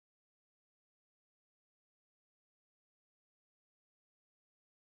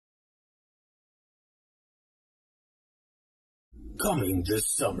Coming this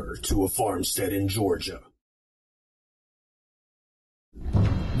summer to a farmstead in Georgia.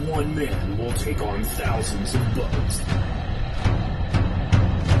 One man will take on thousands of bugs. In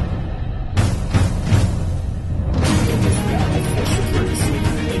this battle for supremacy,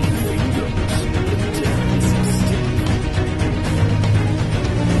 anything goes. The dead is at stake.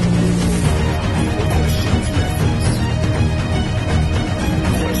 He will question methods.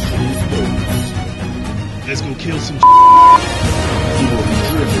 Questions motives. Let's go kill some He will be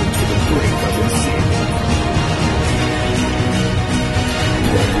driven to the brink of insanity.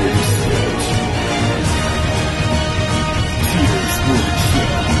 Blood will be spilled. Tears will be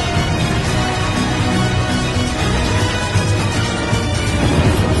shed.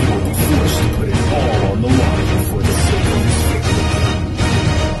 He will be forced to put it all on the line for the sake of his victory.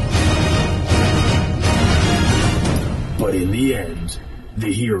 But in the end,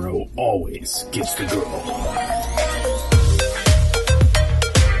 the hero always gets the girl.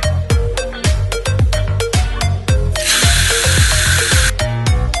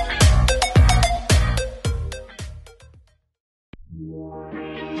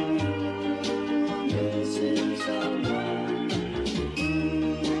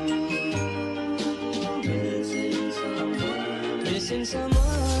 Missing someone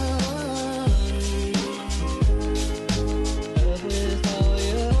with all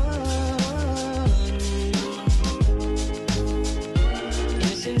your heart.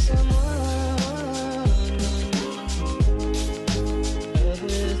 Missing someone with heart.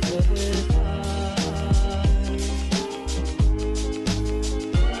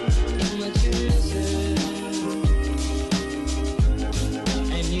 How much you miss it,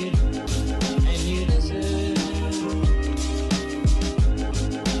 and you miss it.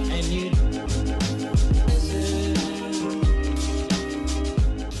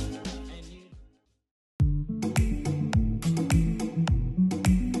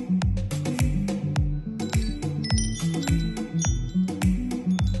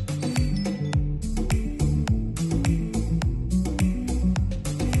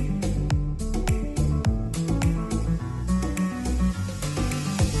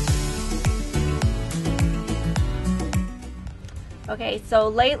 Okay, so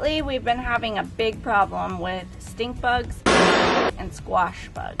lately we've been having a big problem with stink bugs and squash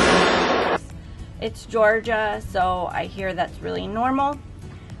bugs. It's Georgia, so I hear that's really normal.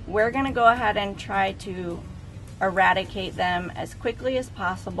 We're gonna go ahead and try to eradicate them as quickly as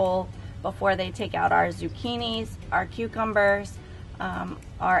possible before they take out our zucchinis, our cucumbers,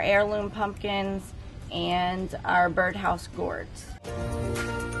 our heirloom pumpkins, and our birdhouse gourds.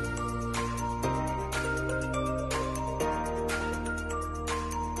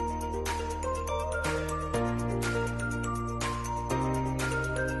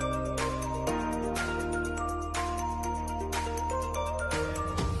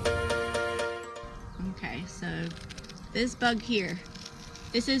 Okay, so this bug here,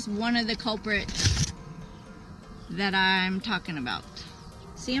 this is one of the culprits that I'm talking about.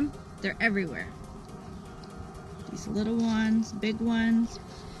 See them? They're everywhere. These little ones, big ones.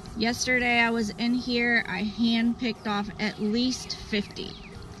 Yesterday I was in here, I hand picked off at least 50.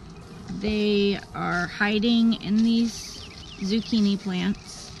 They are hiding in these zucchini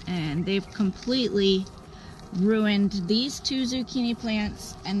plants, and they've completely ruined these two zucchini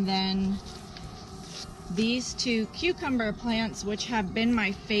plants and then these two cucumber plants, which have been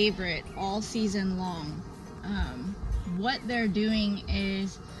my favorite all season long. What they're doing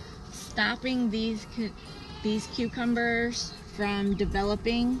is stopping these cucumbers from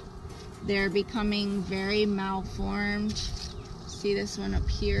developing. They're becoming very malformed. See this one up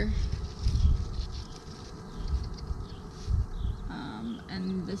here?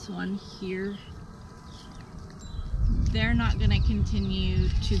 And this one here. They're not going to continue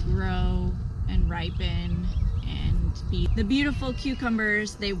to grow and ripen and be the beautiful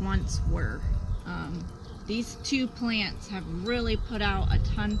cucumbers they once were. These two plants have really put out a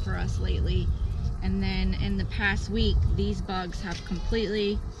ton for us lately, and then in the past week these bugs have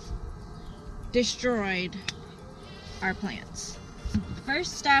completely destroyed our plants.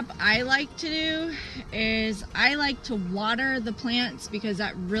 First step I like to do is I like to water the plants because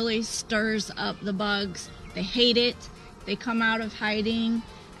that really stirs up the bugs. They hate it. They come out of hiding,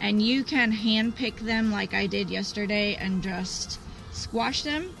 and you can hand pick them like I did yesterday and just squash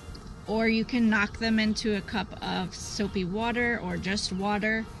them, or you can knock them into a cup of soapy water or just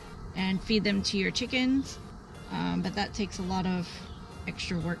water and feed them to your chickens. But that takes a lot of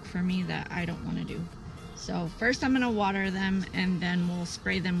extra work for me that I don't want to do. So first I'm going to water them, and then we'll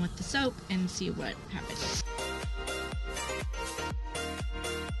spray them with the soap and see what happens.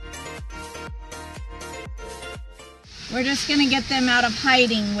 We're just gonna get them out of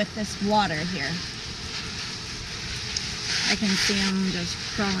hiding with this water here. I can see them just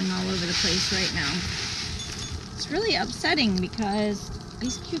crawling all over the place right now. It's really upsetting because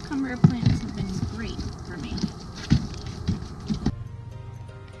these cucumber plants have been great for me.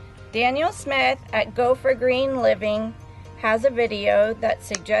 Daniel Smith at Go for Green Living has a video that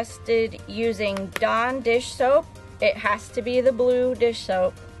suggested using Dawn dish soap. It has to be the blue dish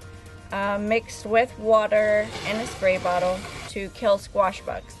soap, mixed with water in a spray bottle to kill squash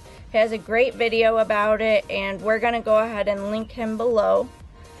bugs. He has a great video about it, and we're gonna go ahead and link him below.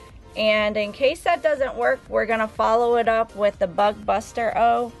 And in case that doesn't work, we're gonna follow it up with the Bug Buster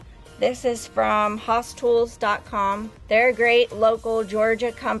O. This is from hosstools.com. They're a great local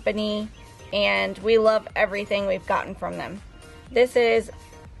Georgia company, and we love everything we've gotten from them. This is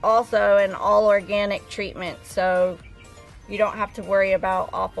also an all organic treatment, so you don't have to worry about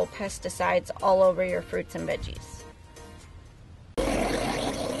awful pesticides all over your fruits and veggies.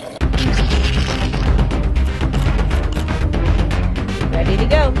 Ready to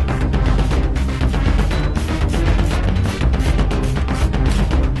go.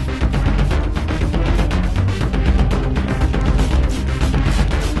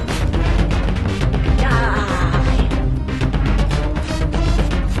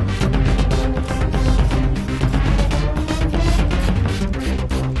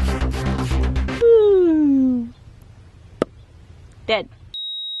 Dead.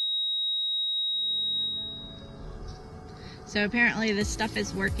 So apparently this stuff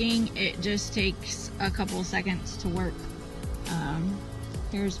is working. It just takes a couple seconds to work.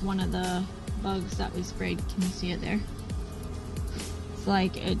 Here's one of the bugs that we sprayed. Can you see it there? It's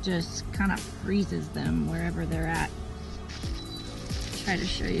like it just kind of freezes them wherever they're at. Try to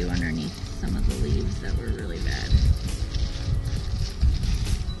show you underneath some of the leaves that were really bad.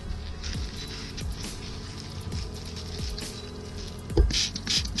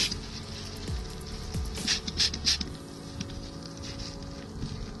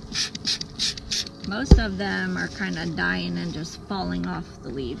 Most of them are kind of dying and just falling off the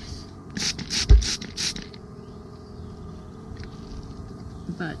leaves.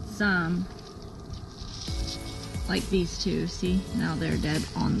 But some, like these two, see? Now they're dead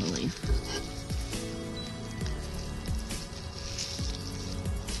on the leaf.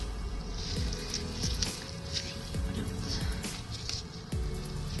 What else?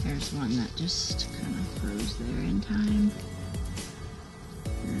 There's one that just kind of froze there in time.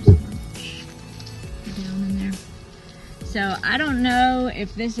 There's a bunch down in there. So I don't know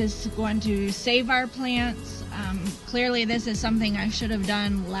if this is going to save our plants. Clearly this is something I should have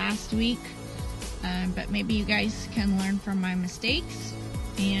done last week, but maybe you guys can learn from my mistakes,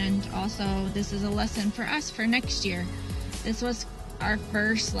 and also this is a lesson for us for next year. This was our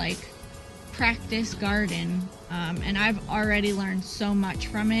first like practice garden, and I've already learned so much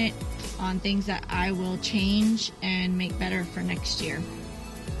from it on things that I will change and make better for next year.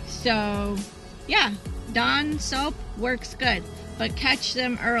 So yeah, Dawn soap works good, but catch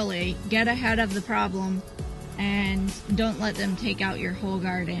them early, get ahead of the problem, and don't let them take out your whole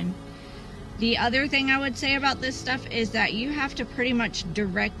garden. The other thing I would say about this stuff is that you have to pretty much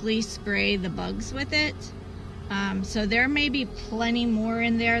directly spray the bugs with it. So there may be plenty more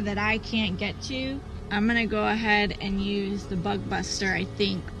in there that I can't get to. I'm gonna go ahead and use the Bug Buster, I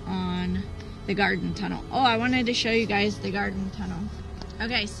think, on the garden tunnel. Oh, I wanted to show you guys the garden tunnel.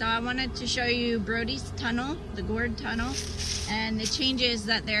 Okay, so I wanted to show you Brody's tunnel, the gourd tunnel, and the changes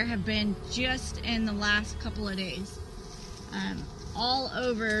that there have been just in the last couple of days. All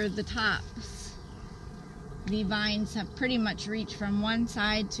over the tops, the vines have pretty much reached from one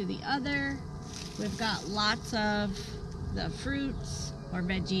side to the other. We've got lots of the fruits or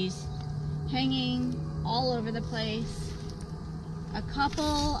veggies hanging all over the place. A couple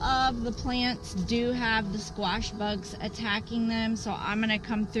of the plants do have the squash bugs attacking them, so I'm gonna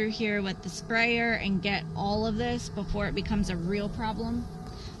come through here with the sprayer and get all of this before it becomes a real problem.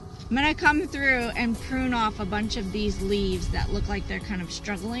 I'm gonna come through and prune off a bunch of these leaves that look like they're kind of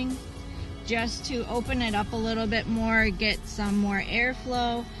struggling, just to open it up a little bit more, get some more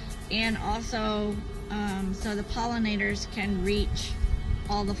airflow, and also so the pollinators can reach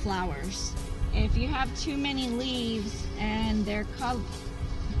all the flowers. If you have too many leaves and they're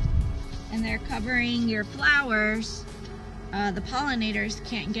covering your flowers, the pollinators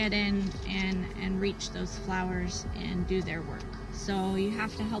can't get in and reach those flowers and do their work. So you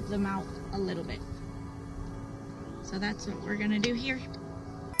have to help them out a little bit. So that's what we're gonna do here.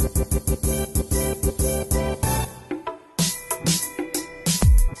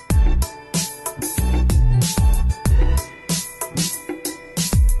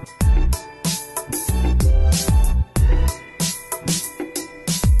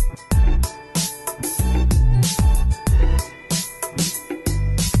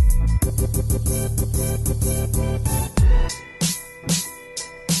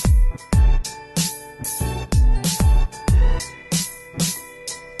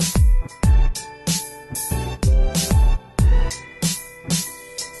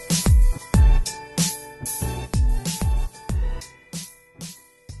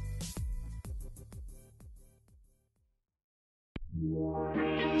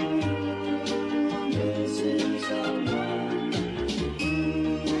 Missing someone.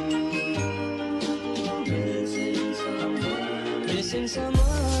 Missing someone. Missing someone.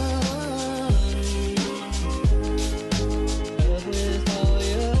 Love with all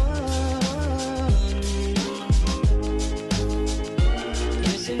your heart.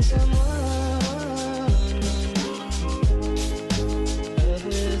 Missing someone.